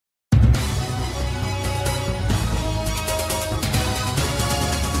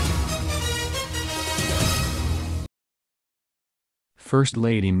First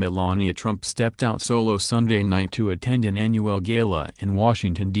Lady Melania Trump stepped out solo Sunday night to attend an annual gala in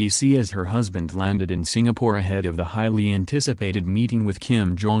Washington, D.C. as her husband landed in Singapore ahead of the highly anticipated meeting with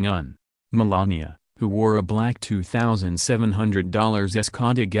Kim Jong-un. Melania, who wore a black $2,700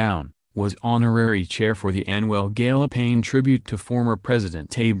 escote gown, was honorary chair for the annual gala paying tribute to former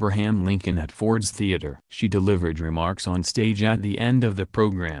President Abraham Lincoln at Ford's Theater. She delivered remarks on stage at the end of the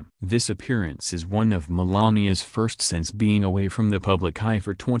program. This appearance is one of Melania's first since being away from the public eye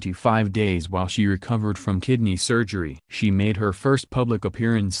for 25 days while she recovered from kidney surgery. She made her first public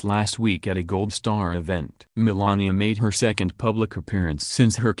appearance last week at a Gold Star event. Melania made her second public appearance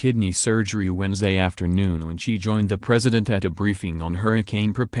since her kidney surgery Wednesday afternoon when she joined the president at a briefing on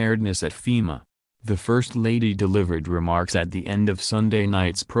hurricane preparedness at FEMA. The First Lady delivered remarks at the end of Sunday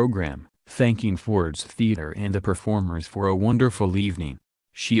night's program, thanking Ford's Theater and the performers for a wonderful evening.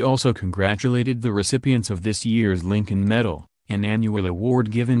 She also congratulated the recipients of this year's Lincoln Medal, an annual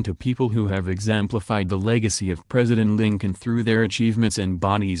award given to people who have exemplified the legacy of President Lincoln through their achievements and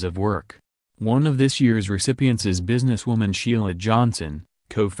bodies of work. One of this year's recipients is businesswoman Sheila Johnson,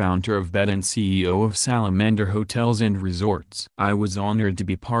 co-founder of BED and CEO of Salamander Hotels and Resorts. "I was honored to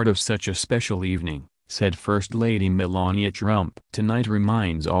be part of such a special evening," said First Lady Melania Trump. "Tonight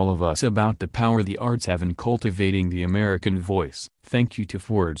reminds all of us about the power the arts have in cultivating the American voice. Thank you to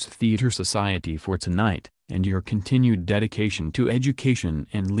Ford's Theater Society for tonight, and your continued dedication to education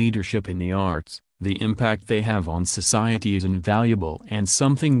and leadership in the arts. The impact they have on society is invaluable and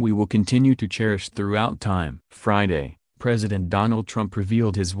something we will continue to cherish throughout time." Friday, President Donald Trump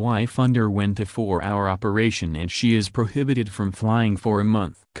revealed his wife underwent a 4-hour operation and she is prohibited from flying for a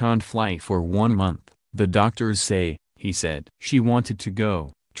month. "Can't fly for 1 month, the doctors say," he said. "She wanted to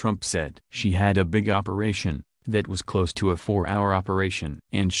go," Trump said. "She had a big operation, that was close to a 4-hour operation.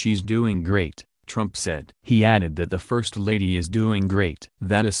 And she's doing great," Trump said. He added that the First Lady is doing great.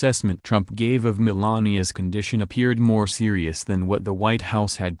 That assessment Trump gave of Melania's condition appeared more serious than what the White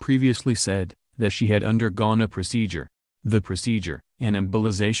House had previously said, that she had undergone a procedure. The procedure, an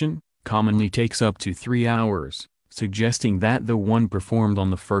embolization, commonly takes up to 3 hours, suggesting that the one performed on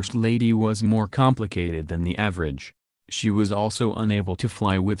the First Lady was more complicated than the average. She was also unable to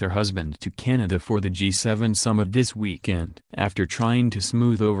fly with her husband to Canada for the G7 summit this weekend. After trying to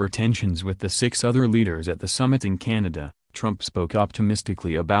smooth over tensions with the 6 other leaders at the summit in Canada, Trump spoke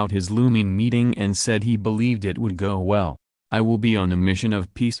optimistically about his looming meeting and said he believed it would go well. "I will be on a mission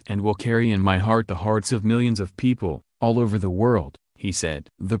of peace and will carry in my heart the hearts of millions of people all over the world," he said.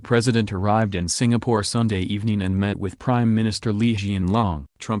 The president arrived in Singapore Sunday evening and met with Prime Minister Lee Hsien Loong.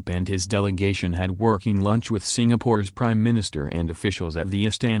 Trump and his delegation had working lunch with Singapore's Prime Minister and officials at the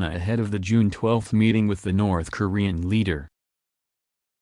Istana ahead of the June 12 meeting with the North Korean leader.